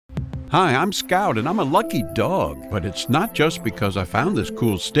Hi, I'm Scout, and I'm a lucky dog. But it's not just because I found this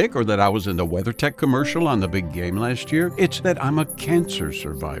cool stick or that I was in the WeatherTech commercial on the big game last year. It's that I'm a cancer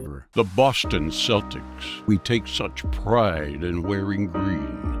survivor. The Boston Celtics. We take such pride in wearing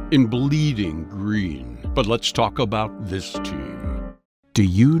green, in bleeding green. But let's talk about this team. Do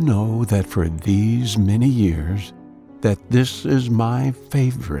you know that for these many years, that this is my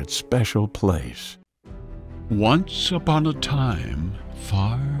favorite special place? Once upon a time,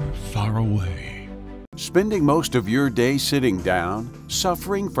 far, far away. Spending most of your day sitting down,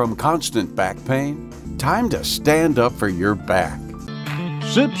 suffering from constant back pain? Time to stand up for your back.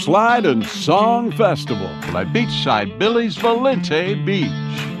 Zip Slide and Song Festival at Beachside Billy's Valente Beach.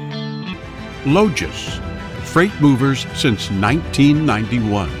 Logis, freight movers since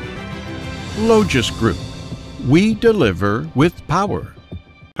 1991. Logis Group, we deliver with power.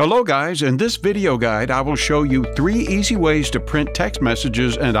 Hello guys, in this video guide I will show you 3 easy ways to print text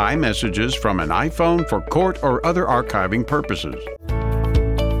messages and iMessages from an iPhone for court or other archiving purposes.